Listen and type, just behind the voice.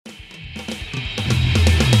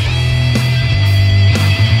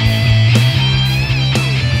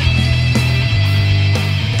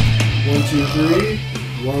3.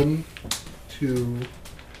 1, 2,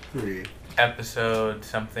 3. Episode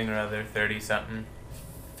something or other, 30-something.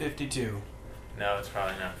 52. No, it's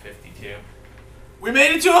probably not 52. We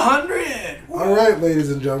made it to 100! All right,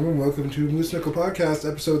 ladies and gentlemen, welcome to Moose Nickel Podcast,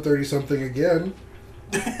 episode 30-something again.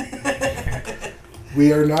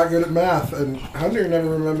 We are not good at math, and Hunter never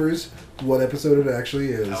remembers what episode it actually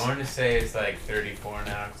is. I wanted to say it's like 34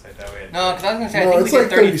 now, because I thought we had... No, because I was going to say, No, I think it's we like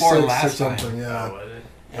did 34 36 last or something, time. yeah. Oh, was it?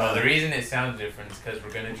 Yeah. Oh, the reason it sounds different is because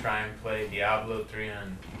we're going to try and play Diablo 3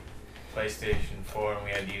 on PlayStation 4, and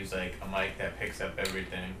we had to use like a mic that picks up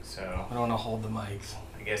everything, so... I don't want to hold the mics.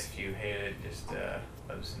 I guess if you hate it, just let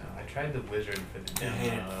us know. I tried the wizard for the I demo.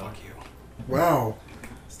 hate it. Fuck you. Wow.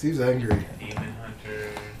 Steve's angry. Demon Hunter.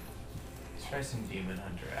 Let's try some Demon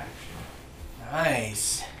Hunter action.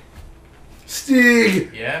 Nice.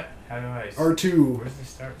 Steeg! Yep. How do I... R2. Where's the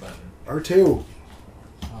start button? R2.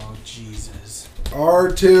 Oh, Jesus.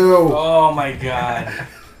 R2. Oh, my God.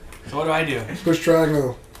 So what do I do? Push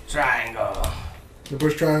triangle. Triangle. You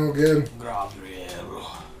push triangle again. Gabriel.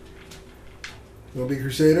 You want to be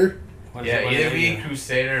Crusader? What is Yeah, it- what either do be I do?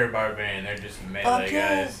 Crusader or Barbarian. They're just melee Okay.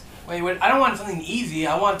 guys. Wait, I don't want something easy.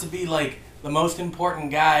 I want to be like the most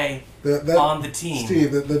important guy That on the team.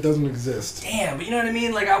 Steve, that doesn't exist. Damn, but you know what I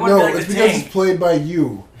mean? Like, I want to No, be like it's the because tank. it's played by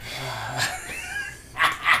you.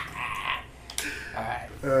 Alright.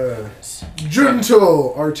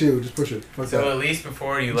 Junto! R2, just push it. Fuck So that. at least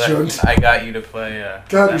before you left, Junt. I got you to play.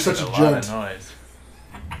 God, that you're such made a lot junt. of noise.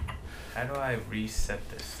 How do I reset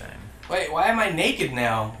this thing? Wait, why am I naked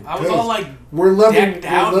now? I was Because all like, We're level, decked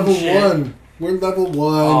out and shit. 1. We're level 1.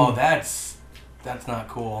 oh, that's not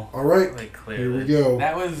cool. Alright, Like here we clearly. go.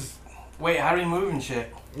 That was, wait, how do we move and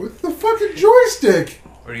shit? With the fucking joystick!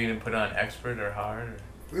 Were you gonna put on expert or hard? Or?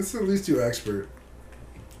 Let's at least do expert.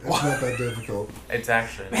 It's What? not that difficult. It's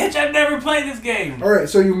actually. Bitch, I've never played this game. Alright,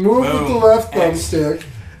 so you move with the Boom. left X. thumbstick,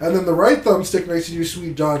 and then the right thumbstick makes you do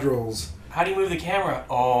sweet dodge rolls. How do you move the camera?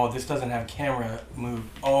 Oh, this doesn't have camera move.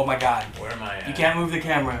 Oh my God. Where am I at? You can't move the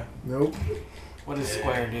camera. Nope. What does Yeah.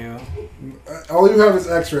 square do? All you have is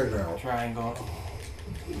X right now. Triangle.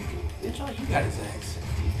 Bitch, all you got is X.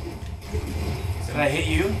 Did I hit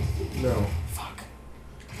you? No. Fuck.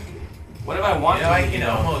 What if I want You know, I to? can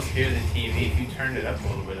almost hear the TV. If you turned it up a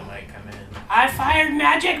little bit, it might come in. I fired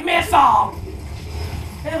magic missile!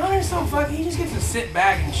 Man, Hunter's so fucking. He just gets to sit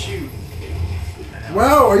back and shoot. I know.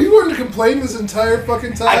 Wow, are you going to complain this entire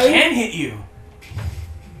fucking time? I can hit you.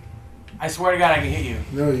 I swear to God, I can hit you.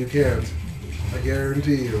 No, you can't. I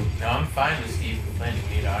guarantee you. No, I'm fine with Steve complaining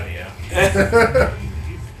need audio.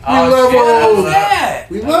 We Oh, shit, leveled. leveled up. that?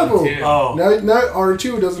 We Level leveled. two. Oh. Now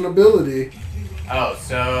R2 does an ability. Oh,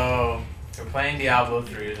 so we're playing Diablo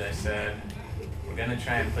 3, as I said. We're gonna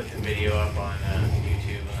try and put the video up on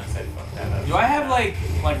YouTube unless I fuck that up. Do I have like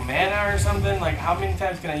mana or something? Like, how many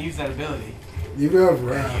times can I use that ability? You have Yeah,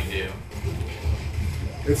 Wrath. you do.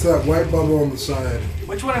 It's that white bubble on the side.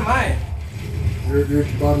 Which one am I? You're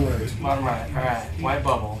bottom right. Bottom right. Alright. White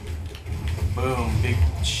bubble. Boom. Big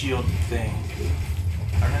shield thing.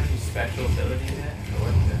 I don't have any special ability in it. Or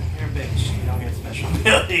what the? You're a bitch. You don't get special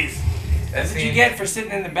abilities. That's what you get for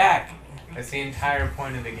sitting in the back. That's the entire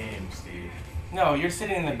point of the game, Steve. No, you're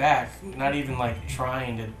sitting in the back, not even like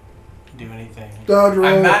trying to do anything. Dodge roll.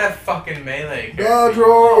 I'm not a fucking melee character. Dodge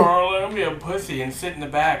roll. Oh, let me be a pussy and sit in the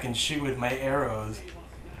back and shoot with my arrows.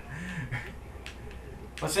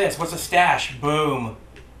 What's this? What's a stash? Boom.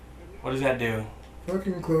 What does that do?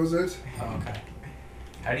 Fucking close it. Oh, okay.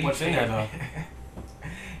 How do you What's in there, though?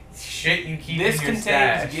 Shit you keep This in your contains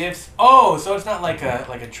stash. gifts. Oh, so it's not like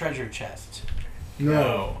a treasure chest.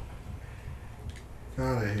 No.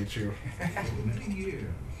 God, I hate you.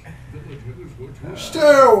 Stay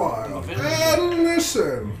a while and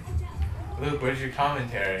listen. Luke, where's your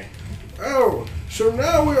commentary? Oh, so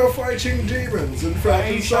now we are fighting demons. In Why fact, are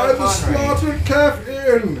you inside the Sean Connery? Slaughtered Calf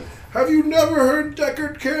Inn. Have you never heard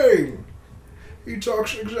Deckard Cain? He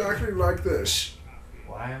talks exactly like this.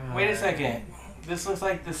 Why am I... Wait a second. This looks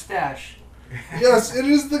like the stash. Yes, it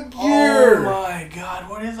is the Oh gear. my God!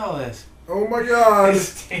 What is all this? Oh my God.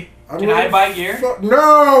 Steve, I'm Can gonna I buy gear?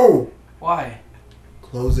 No! Why?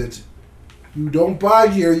 Close it. You don't buy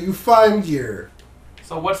gear, you find gear.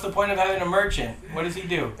 So what's the point of having a merchant? What does he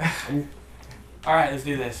do? All right, let's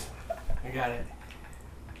do this. I got it.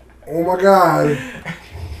 Oh my God.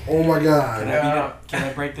 Oh my Can God. can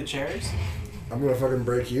I break the chairs? I'm gonna fucking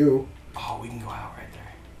break you. Oh, we can go out right there.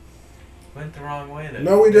 went the wrong way then.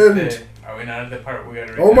 No, we didn't. Are we not at the part we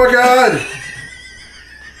gotta... Oh my God!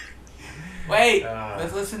 Wait,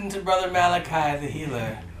 let's listen to Brother Malachi the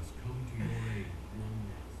healer.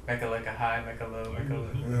 Mecca like a high, Mecca low, Mecca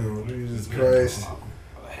low. Oh, Jesus Christ.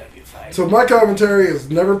 Go ahead. might be a fight. So my commentary is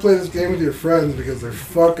never play this game with your friends because they're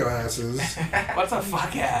fuck asses. What's a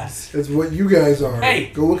fuck ass? It's what you guys are.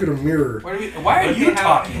 Hey! Go look in a mirror. Why are you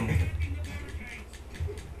talking?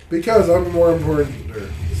 Because I'm more important.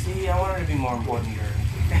 See, I want her to be more important to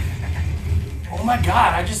her. Oh my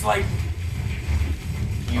god, I just like...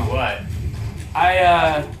 You what?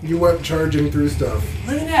 You went charging through stuff.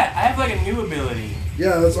 Look at that. I have like a new ability.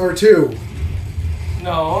 Yeah, that's R2.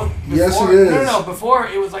 No. Yes, before- it is. No. Before,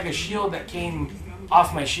 it was like a shield that came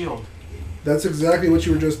off my shield. That's exactly what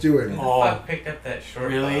you were just doing. Who the Oh. fuck picked up that short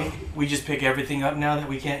Really? bow? We just pick everything up now that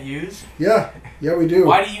we can't use? Yeah, we do.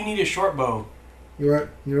 Why do you need a short bow? You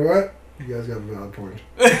know what? You guys got a valid point.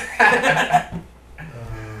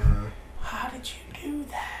 How did you do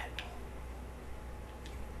that?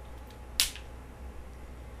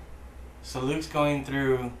 So Luke's going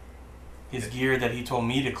through his gear that he told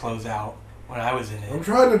me to close out when I was in I'm it.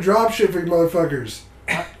 trying to drop shit for you motherfuckers.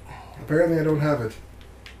 Apparently I don't have it.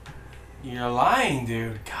 You're lying,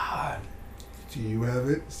 dude. God. Do you have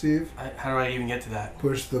it, Steve? How do I even get to that?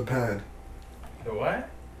 Push the pad. The what?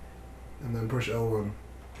 And then push L1.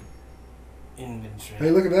 Inventory.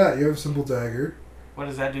 Hey, look at that. You have a simple dagger. What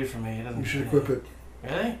does that do for me? It doesn't You should do equip it.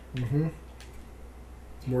 anything. Really? Mm-hmm.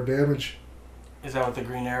 It's more damage. Is that what the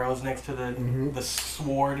green arrows next to the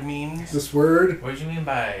sword means? This word. What do you mean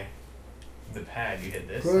by the pad? You hit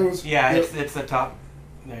this? Close. Yeah, Yep. it's the top.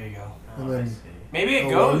 There you go. Oh, And then- I see. Maybe it Oh,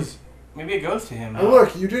 goes. Maybe it goes to him. Oh,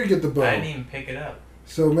 look. You did get the bow. I didn't even pick it up.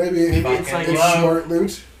 So maybe it's like it's low. smart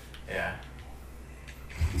loot. Yeah.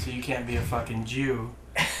 So you can't be a fucking Jew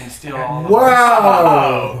and steal all the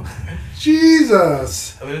Wow.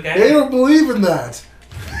 Jesus. Luke, They don't believe in that.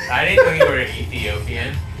 I didn't know you were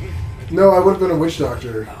Ethiopian. No, I would have been a witch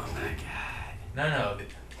doctor. Oh my god. No.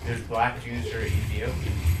 There's black Jews who are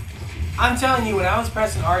Ethiopian. I'm telling you, when I was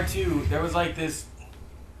pressing R2, there was like this.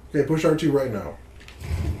 Okay, push R2 right now.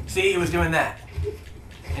 See, it was doing that.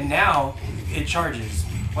 And now it charges.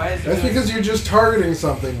 Why is it That's doing- because you're just targeting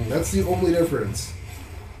something. That's the only difference.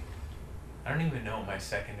 I don't even know what my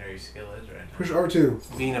secondary skill is right now. Push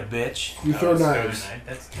R2. being a bitch? You throw it's throwing knives. knife?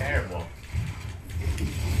 That's terrible.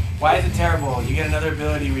 Why is it terrible? You get another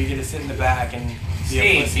ability where you get to sit in the back and be a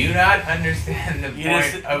Steve, pussy. do you not understand the You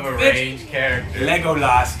just- point of a bitch. ranged character?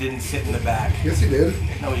 Legolas didn't sit in the back. Yes, he did.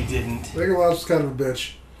 No, he didn't. Legolas was kind of a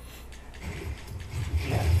bitch.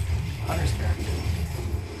 Yeah. Hunter's character.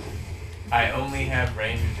 I only have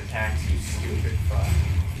ranged attacks, you stupid fuck.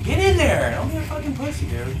 Get in there! Don't be a fucking pussy,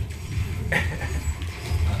 dude.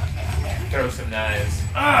 Throw some knives.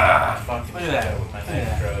 Ah! Fucking Look at shit that. up with my Look at knife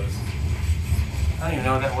that. throws. I don't even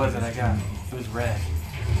know what that was that I got. It was red.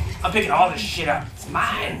 I'm picking all this shit up. It's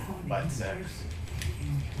mine. Butt sex.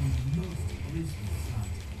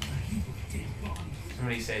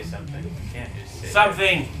 Somebody say something. You can't just say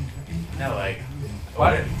Something. No, like.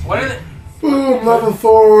 What are the... Boom, level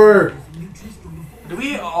 4. Do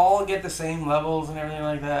we all get the same levels and everything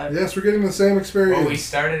like that? Yes, we're getting the same experience. Well, we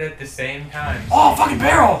started at the same time. Oh, fucking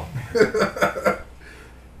barrel!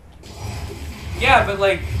 Yeah, but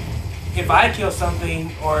like, if I kill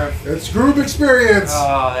something or if... It's group experience.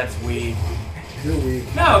 Oh, that's weak. You're weak.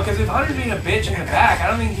 No, because if Hunter's being a bitch in the back, I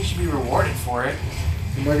don't think he should be rewarded for it.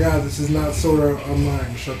 Oh my god, this is not Sword Art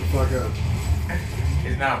Online. Shut the fuck up.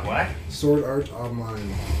 Is not what? Sword Art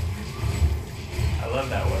Online. I love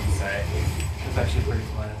that website. It's actually pretty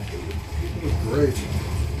fun. That was great.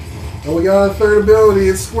 Oh, we got a third ability.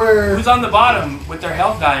 It's square. Who's on the bottom with their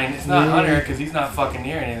health dying? It's not Me. Hunter, because he's not fucking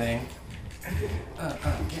near anything.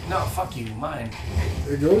 No, fuck you, mine.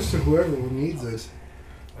 It goes to whoever needs it.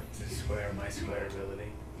 What's the square? My square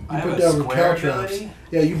ability. I You have put a down square cow traps. ability?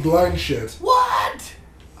 Yeah, you blind shit. What?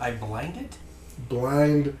 I blinded?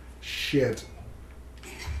 Blind shit.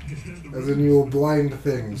 As in, you'll blind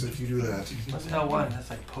things if you do that. What's L1? That's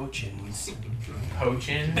like poachings.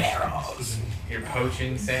 Poaching? Barrels. You're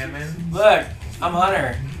poaching salmon? Look, I'm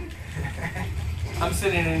Hunter. I'm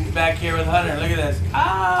sitting in back here with Hunter. Look at this.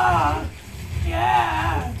 Ah!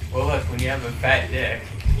 Yeah! Well, look, when you have a fat dick,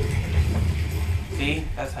 See?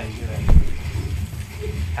 That's how you do it.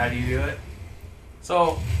 how do you do it?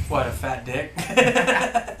 So, what, a fat dick?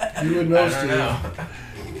 You would know, I don't Steve. know.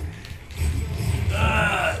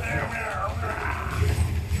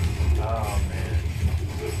 Oh, man.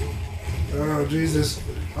 Oh, Jesus.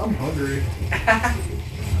 I'm hungry.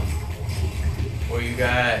 Well, you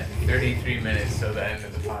got 33 minutes till the end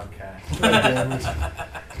of the podcast. God damn it.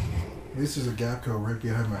 At least there's a Gapco right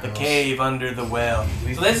behind my The house. cave under the well.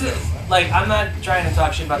 So this is, like, I'm not trying to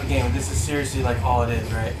talk shit about the game, but this is seriously, like, all it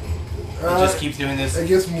is, right? It just keeps doing this. It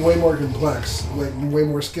gets way more complex. Like, way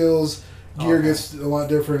more skills. Gear Okay. gets a lot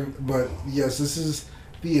different. But, yes, this is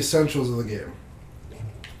the essentials of the game.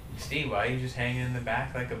 Steve, why are you just hanging in the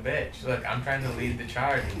back like a bitch? Look, I'm trying to lead the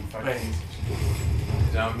charge and fucking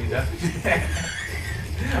zombies up.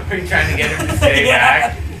 Are you trying to get him to stay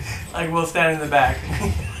back? Like we'll stand in the back.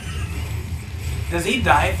 Does he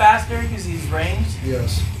die faster because he's ranged?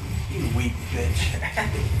 Yes. You weak bitch.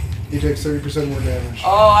 He takes 30% more damage.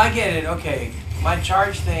 Oh, I get it. Okay. My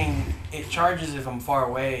charge thing, it charges if I'm far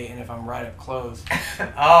away and if I'm right up close.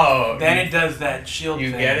 Oh. Then it does that shield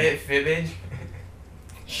You thing. get it, Fibbage?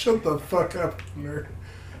 Shut the fuck up, nerd.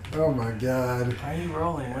 Oh my god. Why are you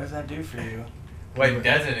rolling? What does that do for you? What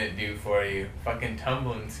doesn't it do for you? Fucking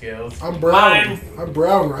tumbling skills. I'm brown. Mine. I'm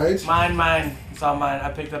brown, right? Mine. It's all mine. I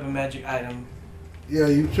picked up a magic item. Yeah,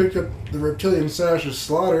 you picked up the reptilian sash's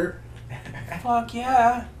slaughter. Fuck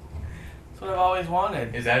yeah. That's what I've always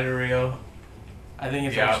wanted. Is that a real? I think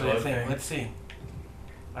it's Diablo actually a thing. thing? Let's see.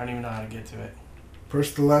 I don't even know how to get to it.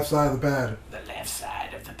 Push the left side of the pad. The left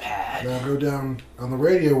side of the pad. Now go down on the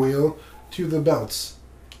radio wheel to the belts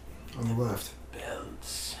on the left.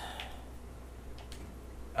 Belts.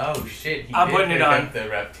 Oh shit! He I'm did putting it pick on. up the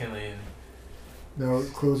reptilian. Now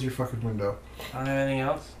close your fucking window. I don't have anything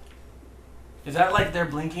else. Is that like they're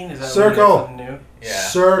blinking? Is that Circle. something new? Yeah.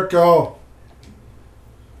 Circle.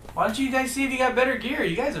 Why don't you guys see if you got better gear?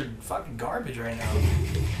 You guys are fucking garbage right now.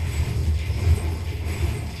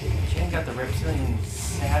 She ain't got the reptilian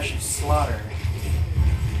sash slaughter.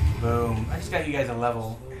 Boom. I just got you guys a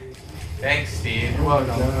level. Thanks, Steve. Oh my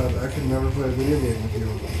welcome. god, I could never play a video game with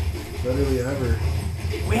you. Literally ever.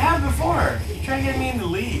 We have before. You try to get me in the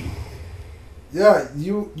league. Yeah,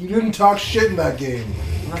 you didn't talk shit in that game.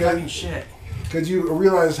 I'm not Okay. talking shit. Because you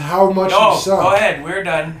realized how much No, you suck. go ahead. We're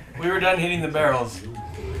done. We were done hitting the barrels.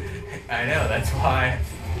 I know. That's why.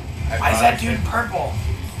 Why is that dude purple?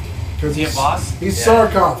 Because Is he a boss? He's Yeah.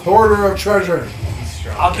 Sarkoth, hoarder of treasure. He's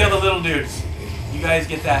strong. I'll kill the little dudes. You guys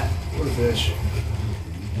get that. What a bitch.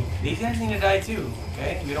 These guys need to die too,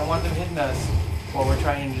 okay? We don't want them hitting us while we're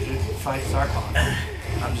trying to fight Sarkon.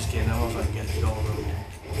 I'm just kidding. I don't know if I can get the gold over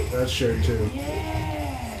here. That's shared too.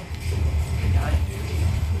 Yeah. You're dying,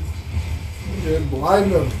 dude. Dude,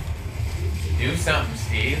 blind them. Do something,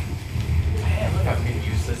 Steve. Man, look, I'm Fucking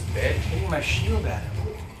useless bitch. hitting my shield at him.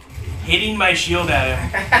 Hitting my shield at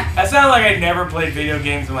him. That sounded like I never played video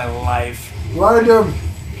games in my life. Blind them.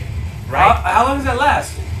 Right. How long does that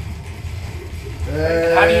last?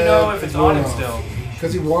 How do you know if it's on him still?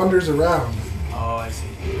 Because he wanders around. Oh, I see.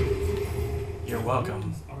 You're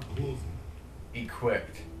welcome.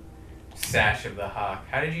 Equipped. Sash of the Hawk.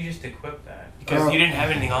 How did you just equip that? Because you didn't have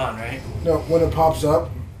anything on, right? No, when it pops up,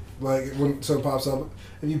 like when something pops up,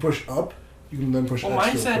 if you push up, you can then push Well, X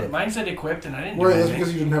mine to said equip. mine said equipped, and I didn't do Right, that's anything.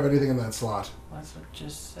 because you didn't have anything in that slot. That's what it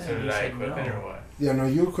just said. So You did I said equip no. it or what? Yeah, no,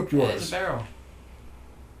 you equipped Yeah, it's yours. a barrel.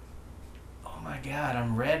 Oh my god,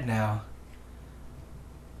 I'm red now.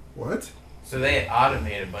 What? So they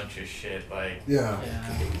automate a bunch of shit like Yeah. Yeah.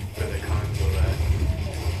 for the console.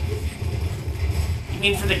 You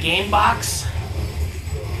mean for the game box?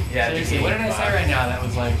 Yeah. the Seriously, game what did I box. say right now? That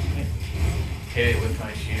was like, Hit it with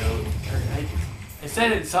my shield. I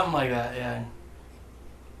said it something like that. Yeah.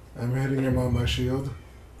 I'm hitting him on my shield.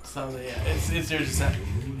 Something. Yeah. It's just that.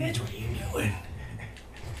 Bitch, what are you doing?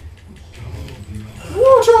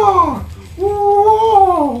 Water!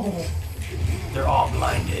 Whoa! They're all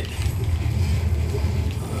blinded.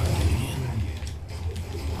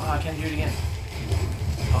 Oh, I can't do it again.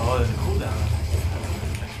 Oh, there's a cooldown.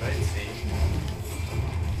 That's right, Steve.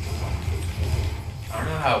 I don't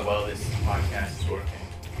know how well this podcast is working.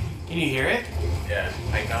 Can you hear it? Yeah,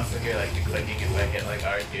 I can also hear like the clicking if I hit like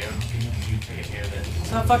R2. I can hear this.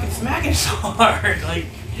 It's not fucking smacking so hard. Like,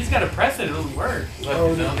 you just gotta press it, it'll work. Look,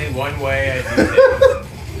 Oh, there's only one way I do it.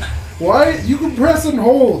 Why? You can press and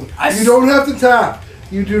hold. You don't have to tap.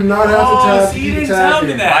 You do not have to tap. so to you keep didn't tell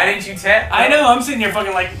me attacking. that. Why didn't you tap? I know, I'm sitting here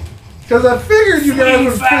fucking like, Because I figured you guys Swing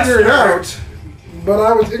would figure it faster. out, but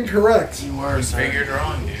I was incorrect. you were, sir. Figured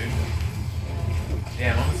wrong, dude.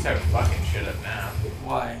 Damn, I'm gonna start fucking shit up now.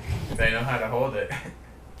 Why? Because I know how to hold it.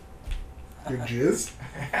 Your jizz?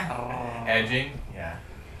 Oh. Edging? Yeah.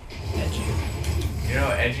 Edging. You know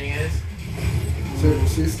what edging is? So,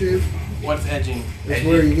 see, Steve? What's edging? It's Edging.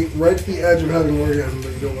 where you get right to the edge of having an orgasm,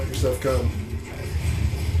 but you don't let yourself come.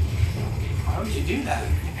 Why would you do that?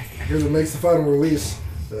 Because it makes the final release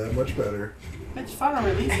that much better. Bitch, final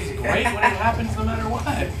release is great when it happens no matter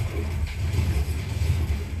what.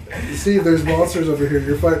 You see, there's monsters over here.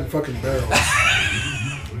 You're fighting fucking barrels.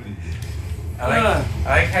 I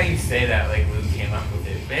like how you say that like Luke came up with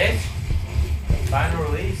it. Bitch! Final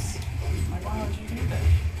release. Like, why would you do that?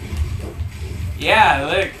 Yeah,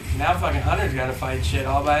 look, now fucking Hunter's gotta fight shit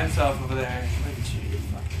all by himself over there. Look at you, you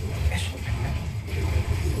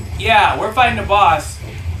Yeah, we're fighting a boss.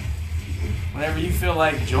 Whenever you feel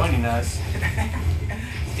like joining us.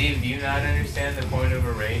 Steve, do you not understand the point of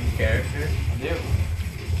a ranged character? I do.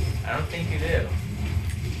 I don't think you do.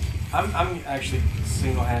 I'm actually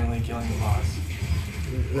single-handedly killing the boss.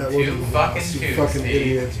 That Two wasn't the fucking boss, you twos, fucking Steve.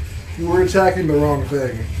 idiot. You were attacking the wrong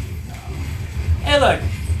thing. Hey, look.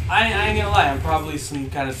 I ain't gonna lie. I'm probably some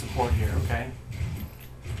kind of support here, okay?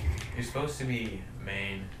 You're supposed to be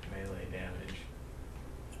main melee damage.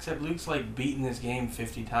 Except Luke's like beaten this game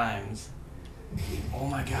 50 times. Oh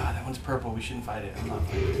my god, that one's purple. We shouldn't fight it. I'm not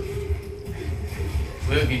fighting it.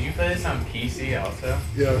 Luke, did you play this on PC also?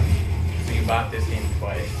 Yeah. So you bought this game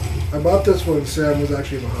twice. I bought this when Sam was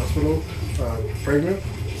actually in the hospital, pregnant,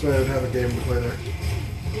 so I would have a game to play there.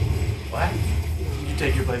 What? Did you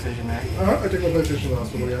take your PlayStation there? I take my PlayStation to the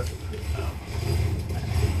hospital, yes.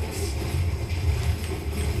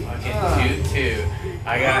 Fucking 2-2.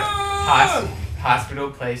 I got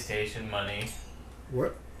hospital PlayStation money.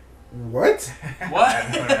 What? What? What?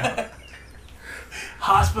 I don't know.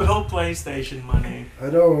 Hospital PlayStation money. I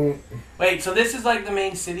don't... Wait, so this is like the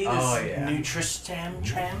main city? This Oh, yeah. Nutristam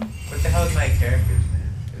Tram? What the hell is my characters,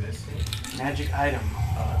 man? Is this it? Magic item.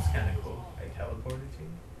 Oh, that's kind of cool. I teleported to you?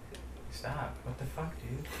 Stop. What the fuck,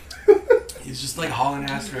 dude? He's just like hauling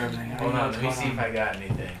ass for everything. I don't Hold know on, what's let me going see if on. I got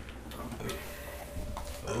anything.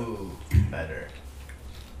 Ooh, better.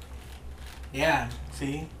 Yeah,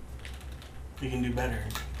 see? We can do better.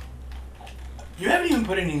 You haven't even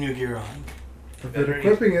put any new gear on. I've been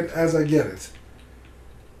equipping it as I get it.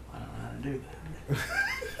 I don't know how to do that.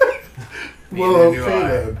 Well, Neither do okay I.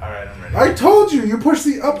 then. Alright, I'm ready. I told you, you push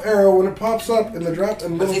the up arrow when it pops up in the drop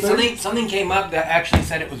and But little see, thing, something came up that actually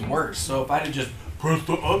said it was worse. So if I'd have just pressed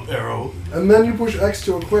the up arrow. and then you push X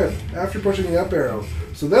to equip after pushing the up arrow.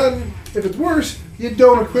 So then, if it's worse, you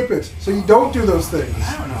don't equip it. So you don't do those things.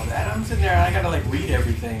 I don't know that. I'm sitting there and I gotta like read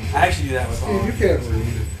everything. I actually do that with all. Steve, you can't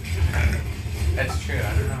read. That's true.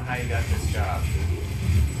 I don't know how you got this job.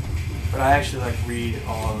 But I actually like read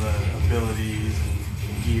all the abilities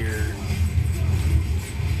and gear.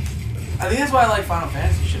 I think that's why I like Final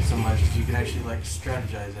Fantasy shit so much, is you can actually like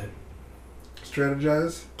strategize it.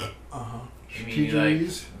 Strategize. Uh-huh. You mean you like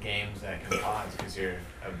Strategies. games that can pause because you're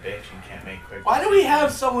a bitch and can't make quick Why do we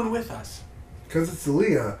have someone with us? Because it's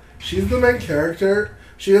Leah. She's the main character.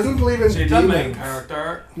 She doesn't believe in She's the demons. main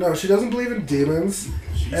character. No, she doesn't believe in demons.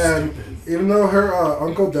 She's And stupid. even though her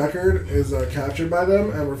Uncle Deckard is captured by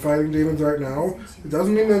them and we're fighting demons right now, it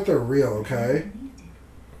doesn't mean that they're real, okay?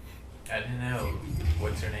 I didn't know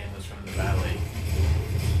what's her name was from the valley.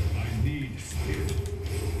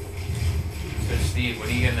 So Steve, what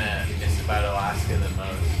are you gonna miss about Alaska the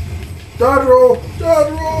most? Dodge roll!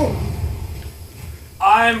 Dodge roll!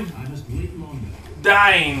 I'm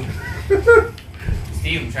dying.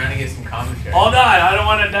 Steve, I'm trying to get some commentary. Hold on, I don't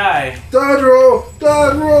want to die. Dodge roll!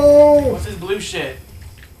 Dodge roll! What's this blue shit?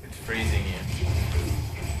 It's freezing you.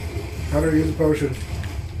 How do I use a potion?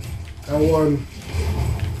 L1.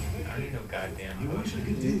 I don't need no goddamn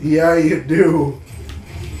potion. Yeah, you do.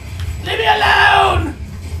 Leave me alone!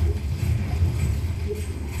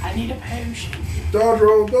 I need a potion. Dodge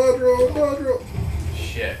roll! Dodge roll! Dodge roll!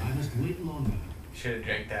 Shit. Should have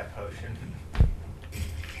drank that potion.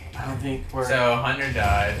 I don't think we're... So Hunter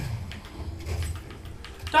died.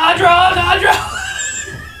 Dodge roll! Dodge roll!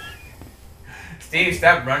 Steve,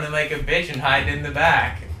 stop running like a bitch and hiding in the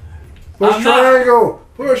back. Push I'm not- triangle!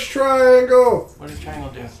 Push triangle! What does triangle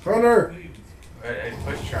do? Hunter! I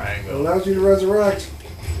push It triangle. allows you to resurrect.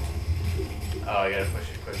 Oh, I gotta push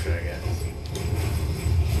it quicker, I guess.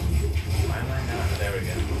 Why am I not? There we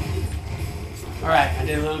go. Alright, I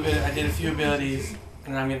did a few abilities,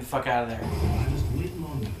 and I'm getting the fuck out of there.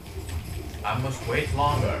 I must wait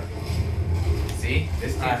longer. See?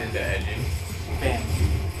 This dude's Alright. into edging. Bam.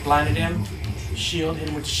 Blinded him. Shield, hit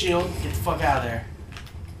him with the shield. Get the fuck out of there.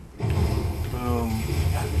 Boom.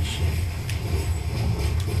 Got this shit.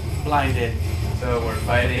 Blinded. So we're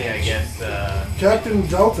fighting, I guess, Captain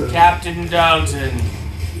Delta. Captain Dalton.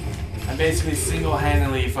 I'm basically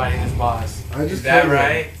single-handedly fighting this boss. I just is that killed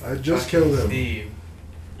right? him. I just killed him. Steve.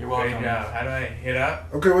 You're Great welcome. job. How do I hit up?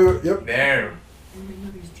 Okay, wait, yep. There.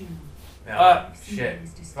 No. Shit.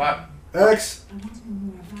 Fuck. X.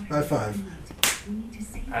 High five.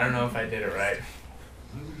 I don't know if I did it right.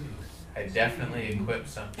 I definitely equipped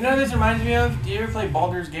something. You know what this reminds me of? Do you ever play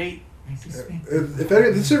Baldur's Gate? If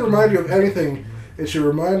this should remind you of anything, it should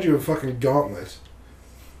remind you of fucking Gauntlet.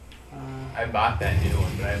 I bought that new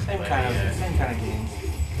one, but I haven't Same played kind it of, same kind of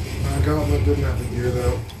games. Gauntlet didn't have the gear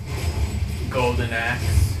though. yet. Golden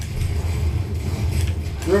Axe.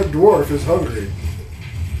 Red Dwarf is hungry.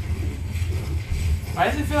 Why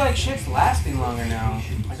does it feel like shit's lasting longer now?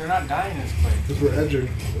 Like they're not dying as quick. Because we're edging.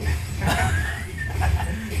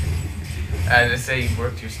 I just say you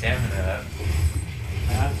worked your stamina up.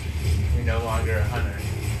 Yeah. You're no longer a hunter.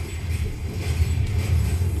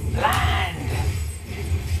 Blind.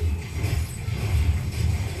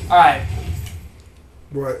 All right.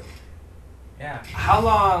 What? Yeah. How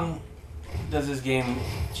long does this game?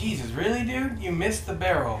 Jesus, really, dude? You missed the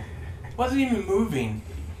barrel. Wasn't even moving.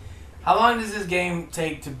 How long does this game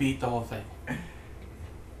take to beat the whole thing?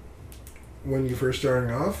 When you first starting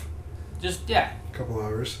off? Just yeah, A couple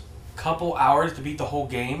hours. couple hours to beat the whole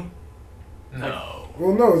game. No.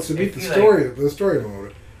 Well, no, it's to beat the story. The story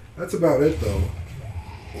mode. That's about it, though.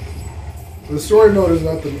 The story mode is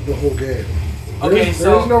not the whole game. Okay,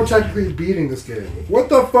 so There's no technically beating this game. What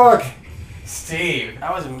the fuck? Steve.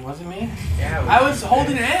 that wasn't me. Yeah. I was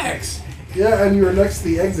holding an X. Yeah, and you were next to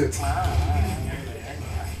the exit.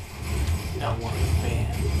 No one,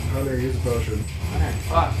 man. Hunter, use a potion.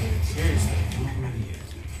 Fuck, dude. Seriously.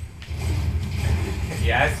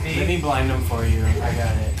 Yeah, Let Steve. me blind them for you. I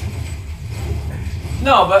got it.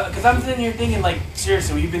 No, but because I'm sitting here thinking, like,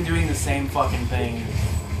 seriously, we've been doing the same fucking thing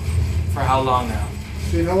for how long now?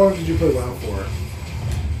 Steve, how long did you play WoW for?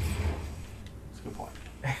 That's a good point.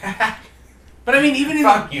 But I mean, even in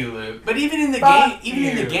Fuck you, Luke. but even in the Fuck game, even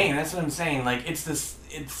in the you. game, that's what I'm saying. Like, it's this,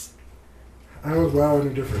 it's. How is WoW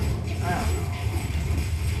any different? I don't know.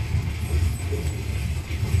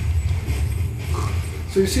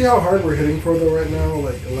 So you see how hard we're hitting for though right now?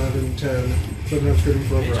 Like 11, 10, sometimes hitting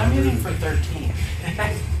for over Bitch, I'm 100. hitting for 13.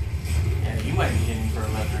 Yeah, you might be hitting for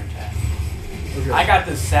 11 or 10. Okay. I got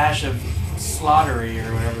the sash of slaughtery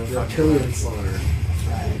or whatever the fuck. it Reptilian was. slaughter. That's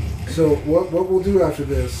right. So what we'll do after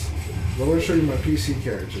this, I'm going to show you my PC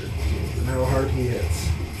character and how hard he hits.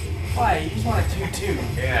 Why? You just want a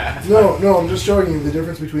 2-2. Yeah. No, I'm just showing you the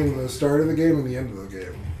difference between the start of the game and the end of the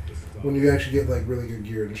game. When you actually get like really good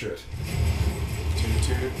gear and shit.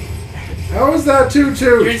 2-2. How is that You're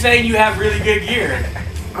 2-2? saying you have really good gear.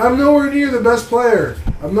 I'm nowhere near the best player.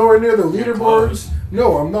 I'm nowhere near the You're leaderboards. close.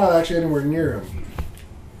 No, I'm not actually anywhere near him.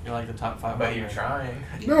 You're like the top 500. But you're trying.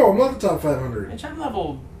 No, I'm not the top 500. Bitch, I'm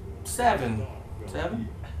level 7. 7?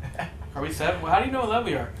 Are we 7? Well, how do you know what level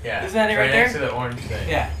you are? Yeah. Isn't that it right right next there? to the orange thing.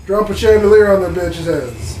 Yeah. Drop a chandelier on the bitches'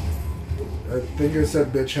 heads. I think I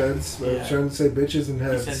said bitch heads. But I Yeah. was trying to say bitches and You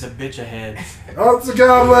heads. said the bitch ahead. Oh, it's a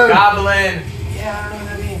goblin! Goblin! Yeah, I don't know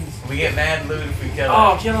what that means. We get mad loot if we kill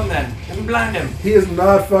Oh, him. kill him then. Let me blind him. He is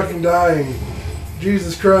not fucking dying.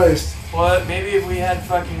 Jesus Christ. Well, maybe if we had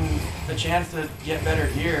fucking the chance to get better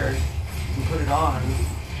gear and put it on.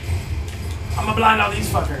 I'm gonna blind all these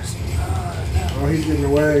fuckers. No. Oh, he's getting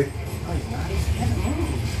away. Oh, he's not. He hasn't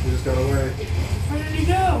moved. He just got away. Where did he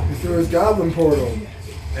go? He threw his goblin portal.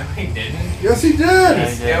 No, he didn't. Yes, he did! Yeah.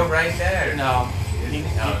 He's still right there. No. He No,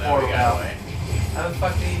 portaled we got out. away. How the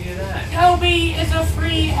fuck did he do that? Toby is a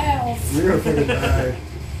free elf. You're gonna fucking die.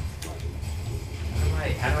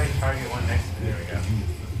 How do I target one next to me? There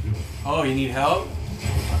we go. Oh, you need help?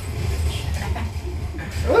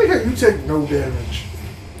 I like how you take no damage.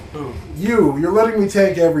 Who? You're letting me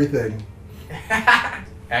take everything.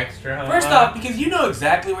 Extra. First off, because you know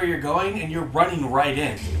exactly where you're going and you're running right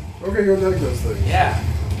in. Okay, go take those things. Yeah.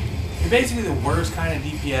 You're basically the worst kind of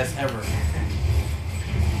DPS ever.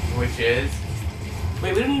 Which is,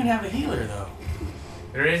 Wait, we don't even have a healer though.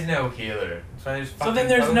 there is no healer. That's why there's So fucking then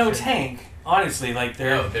there's no potions. tank. Honestly, like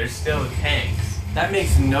No, there's still tanks. that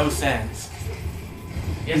makes no sense.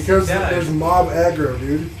 Yes, Because it does. there's mob aggro,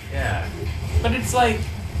 dude. Yeah. But it's like,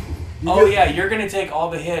 You oh get- yeah, you're gonna take all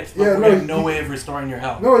the hits, but Yeah, we no, have no you- way of restoring your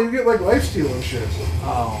health. No, you get like lifesteal and shit.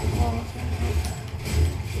 Oh, well,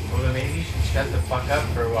 Well, then maybe you should shut the fuck up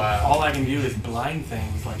for a while. all I can do is blind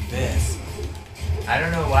things like this. I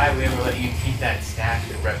don't know why we ever let you keep that stash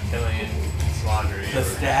of reptilian slaughtery. The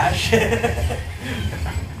stash.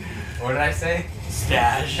 What did I say?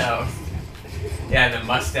 Stash. No. Yeah, the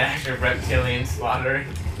mustache of reptilian slaughtery.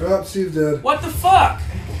 Oh, Steve's dead. What the fuck?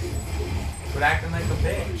 Quit acting like a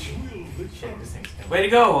bitch. Shit, this thing's gonna Way to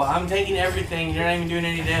go! I'm taking everything. You're not even doing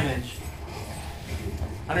any damage.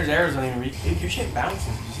 Hunter's arrows don't even reach. Dude, your shit bounces.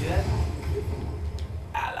 Did you see that?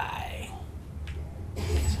 Ally.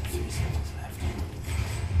 There's 3 seconds left.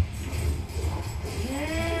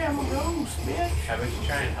 Yeah, I'm a ghost, bitch. How about you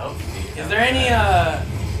try and help Steve?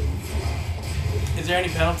 Is there any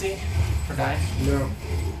penalty for dying? No.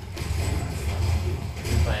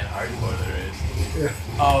 If you're playing hardcore, there is. Yeah,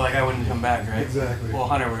 Oh, like I wouldn't come back, right? exactly. Well,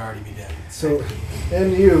 Hunter would already be dead. So,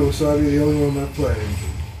 and you, so I'd be the only one not playing.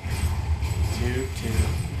 2-2.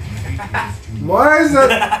 Why is that?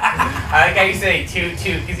 I like how you say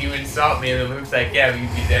 2-2 because you insult me, and then Luke's like, yeah, we'd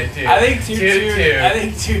be dead too. I think 2-2. I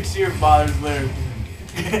think 2-2 bothers Luke.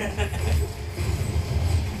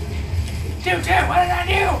 2-2. What did I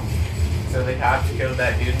do? So the cops killed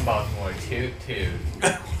that dude in Baltimore. 2-2.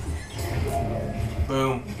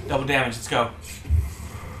 Boom. Double damage. Let's go.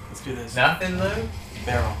 Let's do this. Nothing, Luke?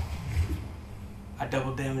 Barrel. I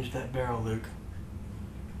double damaged that barrel, Luke.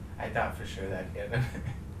 I thought for sure that'd get him.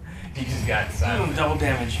 He just got Boom. silent. Double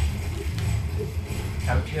damage.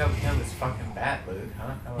 How would you help kill this fucking bat, Luke?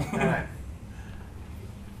 Huh? How about that?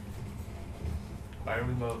 Why are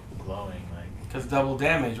we both glowing? Like, Because double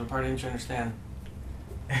damage. What part didn't you understand?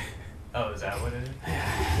 oh, is that what it is?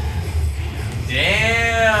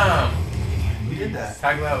 Damn! Who did that?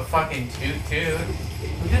 Talk about fucking 2-2.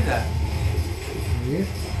 Who did that? Me?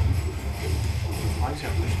 Why did you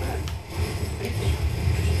have to push back?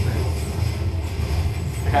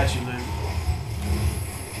 I got you, Luke.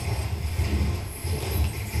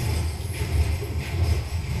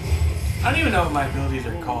 I don't even know what my abilities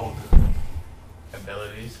are called.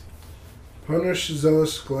 Abilities. Punish,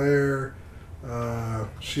 Zealous Glare,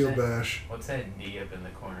 Shield Bash. What's that D up in the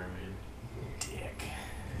corner, man? Dick.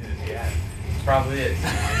 Yeah, it's probably it.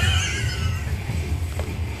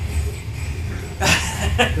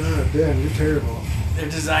 God damn, you're terrible. They're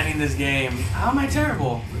designing this game. How am I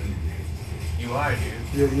terrible? You are,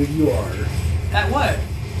 dude. Yeah, you are. At what?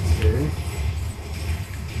 Okay.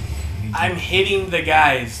 I'm hitting the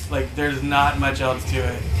guys. Like, there's not much else to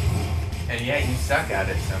it. And yet you suck at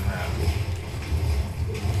it somehow.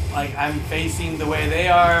 Like, I'm facing the way they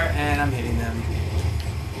are, and I'm hitting them.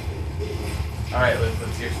 Alright,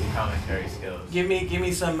 let's hear some commentary skills. Give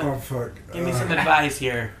me some Oh, fuck. give me some advice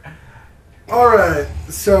here. Alright,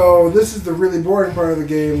 so this is the really boring part of the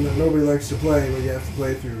game that nobody likes to play, but you have to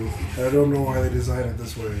play through. And I don't know why they designed it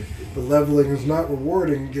this way. But leveling is not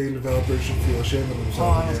rewarding. Game developers should feel ashamed of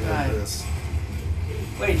themselves in a game like this.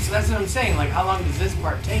 Wait, so that's what I'm saying. Like, how long does this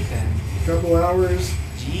part take then? A couple hours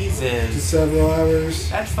to Jesus. several hours.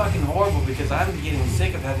 That's fucking horrible because I'm getting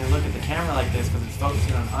sick of having to look at the camera like this because it's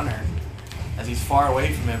focusing on Hunter as he's far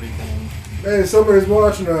away from everything. Hey, somebody's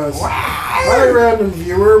watching us. Wow. Hi, random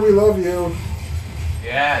viewer. We love you.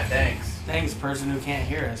 Yeah, thanks. Thanks, person who can't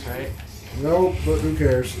hear us, right? Nope, but who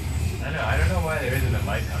cares? I don't know why there isn't a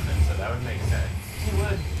mic on this, so that would make sense. He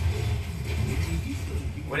would.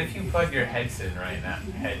 What if you plug your headset in right now?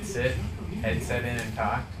 Headset in and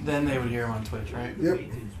talk? Then they would hear him on Twitch, right? Yep.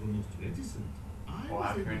 Well,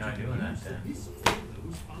 how come you're not doing that then?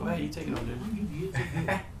 Go ahead, you take it on, dude.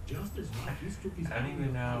 I don't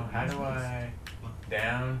even know. How do I...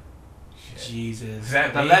 Down? Shit. Jesus. Does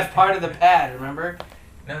that The mean- left part of the pad, remember?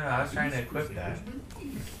 No, I was trying to equip that.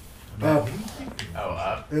 Up. Oh,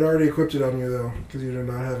 up? It already equipped it on you, though, because you do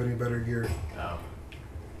not have any better gear. Oh.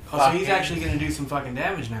 Oh, so he's actually going to do some fucking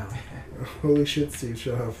damage now. Holy shit, Steve,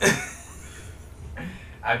 shut up.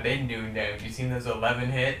 I've been doing damage. You seen those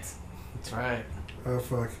 11 hits? That's right. Oh,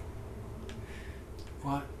 fuck.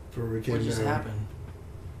 What? Before we What came just down. happened?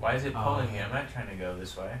 Why is it pulling me? I'm not trying to go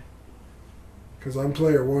this way. Because I'm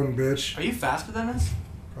player one, bitch. Are you faster than us?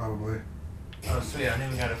 Probably. Oh, sweet. I don't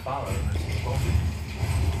even gotta follow. Let's just pull me.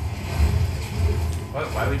 What?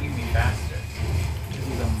 Why would you be faster? Because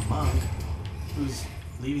he's a monk who's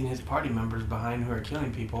leaving his party members behind who are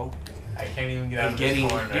killing people. I can't even get out And of getting...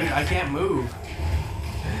 this corner. Dude, I can't move.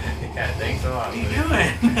 Yeah, thanks a lot. What are you Luke.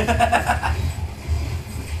 doing?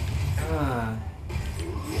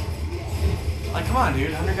 Like, come on,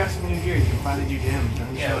 dude. Hunter got some new gear. You can finally do damage.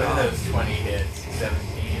 Don't Yeah, show look it at off. those 20 hits.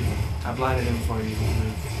 17. I blinded him for you.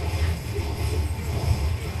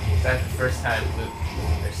 Is that the first time Luke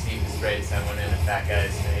or Steve sprayed someone in a fat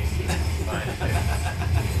guy's face? Fine.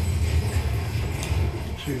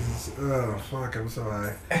 Jesus. Oh, fuck, I'm so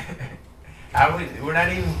high. We're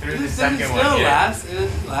not even through the Does it second still one yet. last?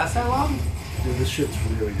 Does it last that long? Dude, this shit's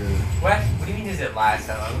really good. What? What do you mean does it last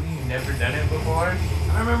that long? You've never done it before? I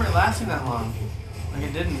don't remember it lasting that long. Like,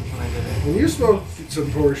 it didn't when I did it. When you smoke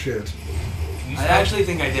some poor shit. You I smoked- actually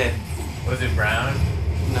think I did. Was it brown?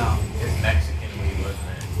 No. It's Mexican weed, wasn't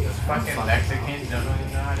it? Those fucking fucking Mexicans don't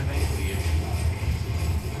even know how to make weed.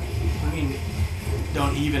 I mean,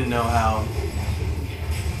 don't even know how.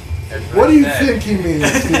 That's What I do you said. think he means,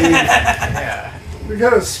 Steve? Yeah. What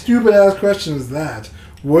kind of stupid ass question is that?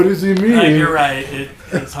 What does he mean? You're right.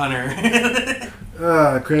 It's Hunter.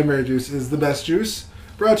 Cranberry juice is the best juice.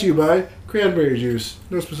 Brought to you by Cranberry Juice.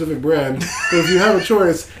 No specific brand. But if you have a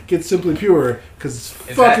choice, get Simply Pure, because it's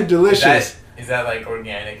Is fucking that- delicious. Is that like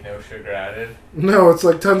organic, no sugar added? No, it's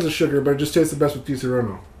like tons of sugar, but it just tastes the best with Di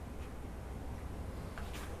Serrano.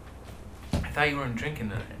 I thought you weren't drinking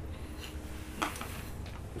that.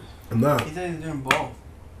 I'm not. He said he's doing both.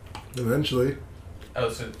 Eventually. Oh,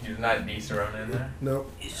 so you're not Decerona in there? Nope.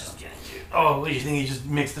 He's just getting to. Oh, what, you think he just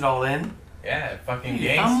mixed it all in? Yeah, fucking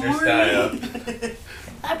Hey, gangster style.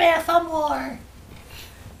 I bet some more.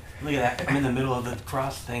 Look at that. I'm in the middle of the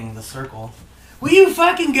cross thing, the circle. Will you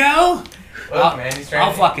fucking go? Look, man, he's trying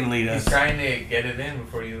I'll to, fucking lead us. He's trying to get it in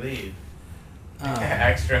before you leave.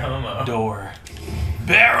 Extra homo. Door.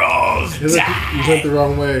 Barrels! You went the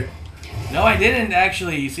wrong way. No, I didn't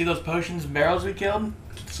actually. You see those potions and barrels we killed?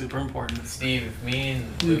 Super important. Steve, if me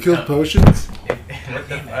and You Luke killed potions? what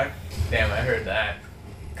the fuck? Damn, I heard that.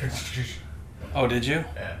 Oh, did you?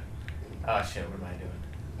 Yeah. Oh shit, what am I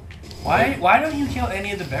doing? Why don't you kill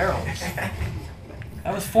any of the barrels?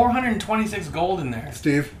 That was 426 gold in there.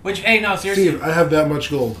 Steve? Which, hey, no, seriously. Steve, I have that much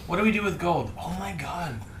gold. What do we do with gold? Oh my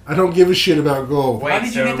god. I don't give a shit about gold. Wait, Why did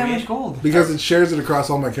you so get that we- much gold? Because it shares it across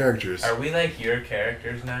all my characters. Are we like your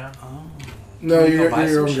characters now? Oh. No, Can we go you're buy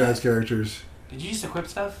your some own shit? guys' characters. Did you just equip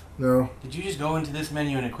stuff? No, Did you just go into this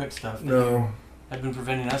menu and equip stuff that you no, have been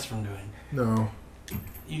preventing us from doing? no,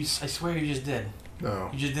 I swear you just did. no,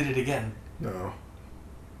 You just did it again. no.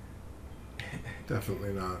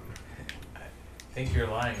 Definitely not. I think you're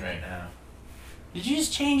lying right now. Did you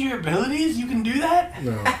just change your abilities? You can do that?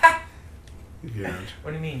 No. You can't.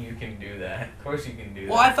 What do you mean you can do that? Of course you can do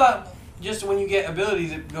Well, I that. thought just when you get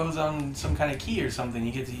abilities, it goes on some kind of key or something.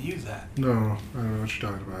 You get to use that. No, I don't know what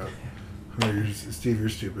you're talking about. Oh, Steve, you're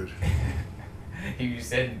stupid. You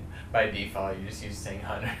said by default you just use saying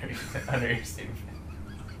Hunter. Hunter, you're stupid.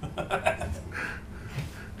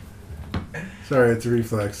 Sorry, it's a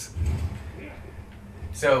reflex.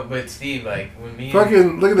 So, but Steve, like when me and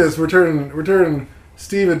Fucking, look at this. We're turning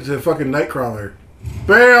Steve into fucking Nightcrawler.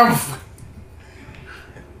 BAM!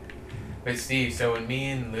 But Steve, so when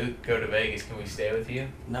me and Luke go to Vegas, can we stay with you?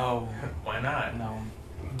 No. Why not? No.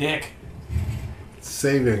 Dick.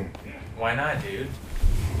 Saving. Why not, dude?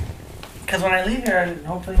 Because when I leave here, I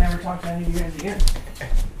hopefully never talk to any of you guys again.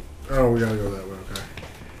 Oh, we gotta go that way, okay.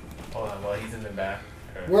 Hold on, well he's in the back.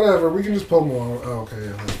 Or- Whatever, we can just pull them along. Oh, okay,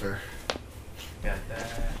 yeah, that's fair. Got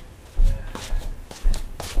that.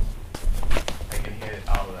 I can hear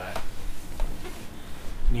all of that.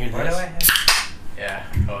 Can you hear Why this? do I have? Yeah.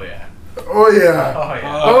 Oh yeah. Oh, yeah. Oh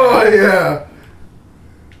yeah. Oh, yeah.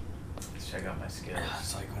 Let's check out my skills.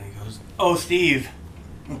 It's like when he goes, oh, Steve.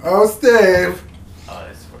 Oh, Steve. Oh,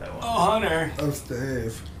 that's what I want. Oh, Hunter. Oh,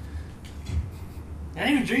 Steve. You're not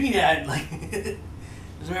even drinking that. Like,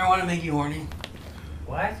 does marijuana make you horny?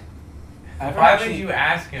 What? I've Why actually- would you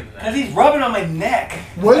ask him that? Because he's rubbing on my neck.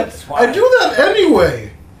 What? That's why. I do that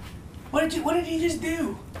anyway. What did he just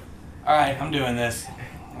do? All right, I'm doing this.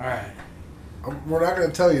 All right. We're not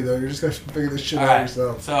gonna tell you though. You're just gonna figure this shit All out right.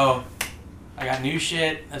 yourself. So, I got new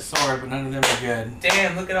shit, a sword, but none of them are good.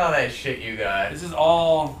 Damn, look at all that shit you got. This is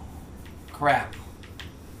all crap.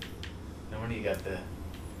 No wonder you got the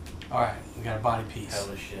All right, we got a body piece.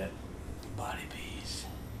 hella shit. Body piece.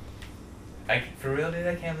 For real, dude,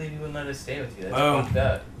 I can't believe you wouldn't let us stay with you. That's Boom. fucked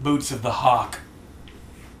up. Boots of the Hawk.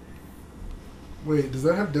 Wait, does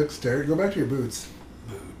that have dexterity? Go back to your boots.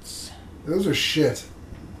 Boots. Those are shit.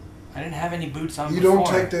 I didn't have any boots on You before. don't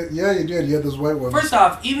take the. Yeah, you did. You had those white ones. First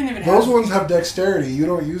off, even if it Those has ones have dexterity. You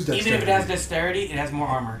don't use dexterity. even if it has dexterity, it has more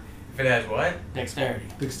armor. If it has what? Dexterity.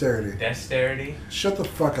 dexterity. Dexterity? Shut the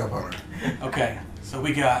fuck up, Hunter. Okay, so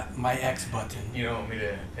we got my X button. You don't want me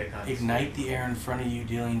to pick on Ignite the air in front of you,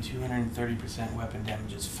 dealing 230% weapon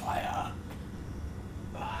damage as fire.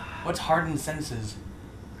 What's hardened senses?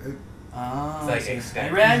 It- Oh, It's like so-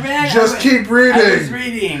 extend- I read. Just keep reading. I was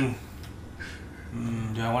reading.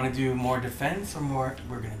 Do I want to do more defense or more?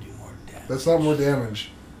 We're gonna do more damage. That's not more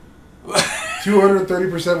damage.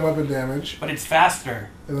 230% weapon damage, But it's faster.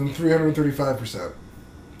 and then 335%.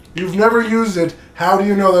 You've never used it. How do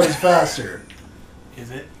you know that it's faster?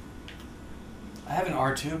 Is it? I have an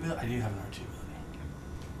R2 ability. I do have an R2 ability.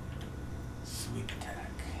 Sweep attack.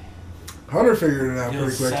 Hunter figured it out pretty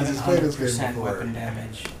Deals quick because he's played this game 700% before. weapon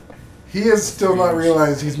damage. He has still not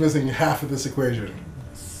realized he's missing half of this equation.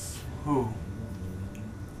 Who?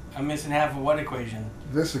 I'm missing half of what equation?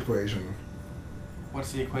 This equation.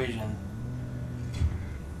 What's the equation?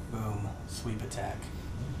 Boom. Sweep attack.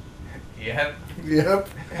 Yep. Yep.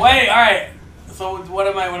 Wait, alright. So what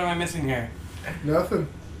am I missing here? Nothing.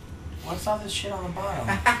 What's all this shit on the bottom?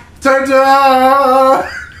 Ta-da!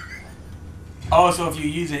 Oh, so if you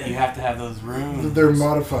use it, you have to have those runes. They're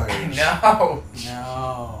modifiers. No.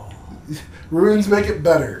 No. Runes make it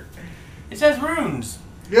better. It says runes.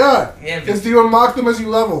 Yeah. Yeah, Because you unlock them as you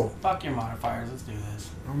level. Fuck your modifiers. Let's do this.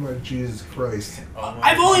 Oh my Jesus Christ. Oh my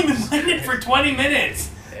I've only been goodness. playing it for 20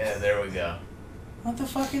 minutes. Yeah, there we go. What the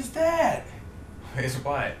fuck is that? Is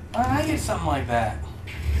what? I get something like that.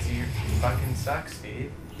 Because you fucking suck,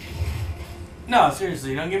 Steve. No,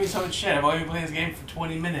 seriously, don't give me so much shit. I've only been playing this game for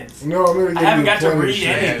 20 minutes. No, I'm gonna give I haven't you got to plenty of read shit.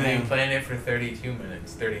 Yeah, I've anything. been playing it for 32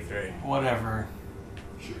 minutes. 33. Whatever.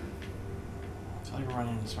 I feel like we're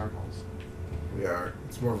running in circles. We are.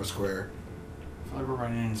 It's more of a square. I feel like we're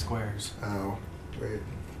running in squares. Ow. Wait.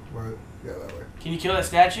 What? Yeah, that way. Can you kill that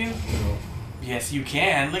statue? No. Yes, you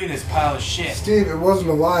can. Look at this pile of shit. Steve, it wasn't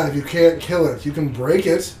alive. You can't kill it. You can break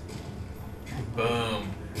it.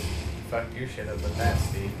 Boom. Fucked your shit up with that,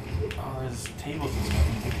 Steve. Oh, there's tables and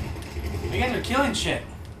stuff. You guys are killing shit.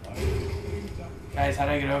 Guys, how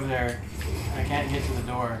do I get over there? I can't get to the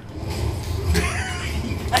door.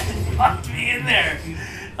 It locked me in there.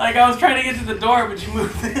 Like I was trying to get to the door, but you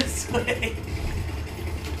moved this way.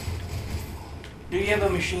 Do you have a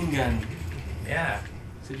machine gun? Yeah.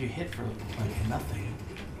 Said you hit for like nothing.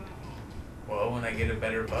 Well, when I get a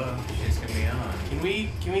better bow, shit's gonna be on.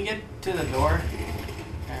 Can we get to the door?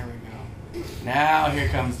 There we go. Now here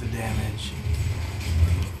comes the damage.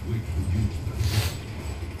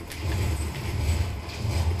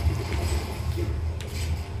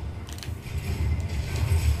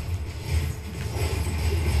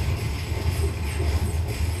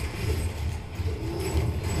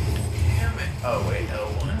 Damn it. Oh, wait,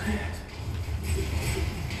 L1.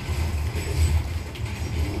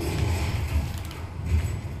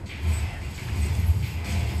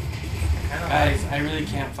 Guys, I really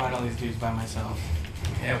can't fight all these dudes by myself.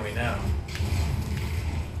 Yeah, we know.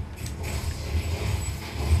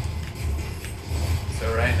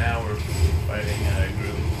 So right now we're fighting a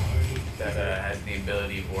group that has the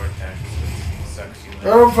ability Vortex, which sucks you in.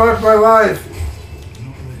 Oh, fuck my life.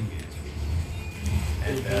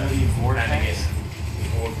 And Ability kind of Vortex?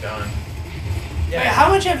 get worked on. Wait, how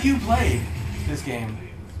much have you played this game?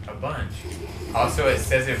 A bunch. Also, it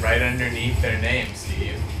says it right underneath their name,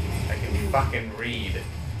 Steve. I can fucking read.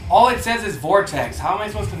 All it says is Vortex. How am I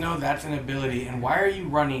supposed to know that's an ability? And why are you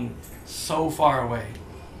running so far away?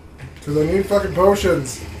 Because I need fucking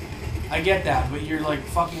potions. I get that, but you're like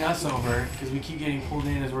fucking us over because we keep getting pulled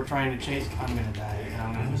in as we're trying to chase. I'm gonna die, and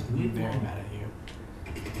I'm gonna be very mad at you.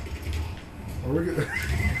 Are we good?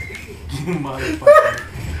 You motherfucker.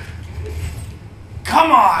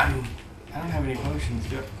 Come on! I don't have any potions,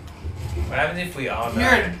 dude. What happens if we all die?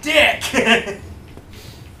 You're a dick!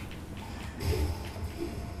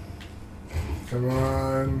 Come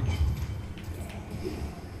on.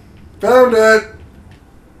 Found it!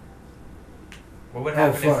 What would Oh,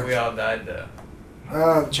 happen if fuck. we all died,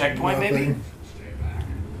 though? Checkpoint, nothing. maybe?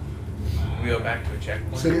 We go back to a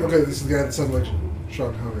checkpoint? City, okay, this is the guy that sounds like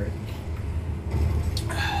Sean Connery.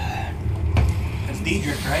 That's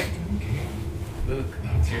Diedrich, right? Luke,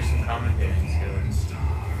 let's hear some commentating skills.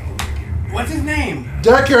 What's his name?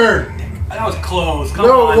 Decker! That was close. Come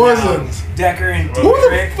No, on it now. wasn't. Decker and Who the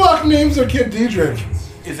Diedrich. fuck names their kid Diedrich?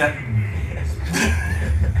 Is that...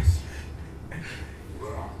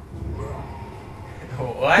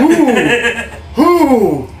 What?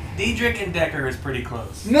 Who? Diedrich and Decker is pretty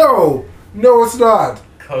close. No! No, it's not.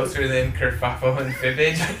 Closer than Kerfuffle and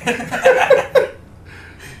Fibbage?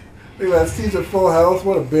 Look at that, Steve's at full health.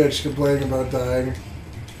 What a bitch complaining about dying.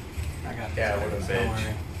 I got this. Yeah, what a Don't bitch.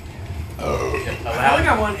 worry. I feel like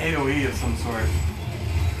I want AoE of some sort.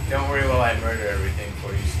 Don't worry while I murder everything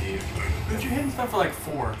for you, Steve. But you're hitting stuff for like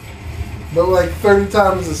 4. But like 30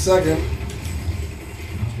 times a second.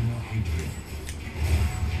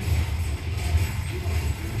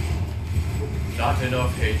 Not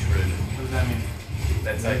enough hatred. What does that mean?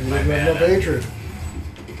 That's like You my didn't have enough mana. hatred.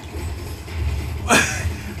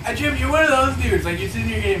 Jim, you're one of those dudes. Like, you're sitting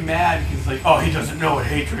here getting mad because, like, oh, he doesn't know what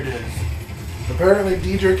hatred is. Apparently,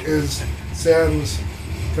 Diedrich is Sam's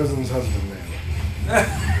cousin's husband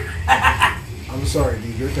now. I'm sorry,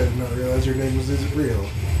 Diedrich. I did not realize your name was real.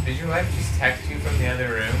 Did your wife just text you from the other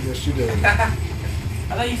room? Yes, she did. I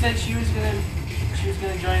thought you said she was gonna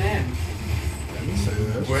join in. I didn't say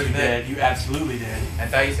that. Where's You the... did. You absolutely did. I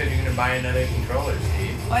thought you said you were going to buy another controller,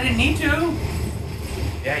 Steve. Well, I didn't need to.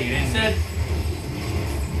 Yeah, you You didn't. said.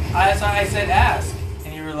 I said ask,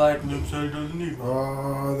 and you were like, Luke said he doesn't need one.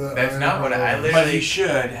 Oh, That's not what I But literally... he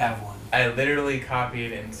should have one. I literally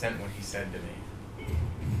copied and sent what he said to me.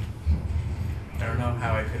 I don't know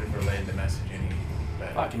how I could have relayed the message any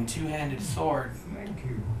better. Fucking two-handed sword.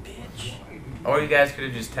 Bitch. Or you guys could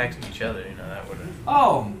have just texted each other, you know, that would have...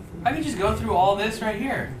 Oh, I could just go through all this right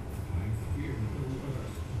here.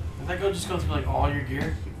 If I just go through like all your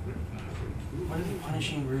gear. What is the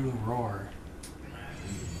punishing rune roar?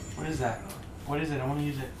 What is that? What is it? I want to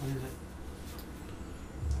use it. What is it?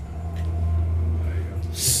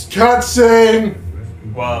 Cutscene!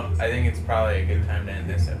 Well, I think it's probably a good time to end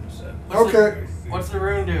this episode. Okay. What's the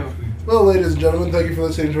rune do? Well, ladies and gentlemen, thank you for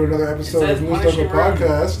listening to another episode says of Moose punishing Knuckle rune.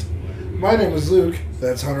 Podcast. My name is Luke.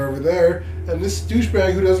 That's Hunter over there. And this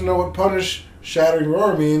douchebag who doesn't know what punish shattering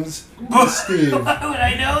roar means is Steve. Why would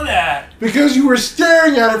I know that? Because you were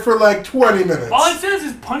staring at it for like 20 minutes. All it says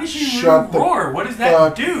is punishing Shut rune the roar. What does that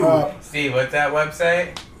Fuck do? up. Steve, what's that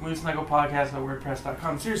website?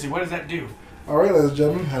 MooseKnucklePodcast.wordpress.com. Seriously, what does that do? All right, ladies and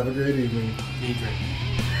gentlemen, have a great evening. Need drink.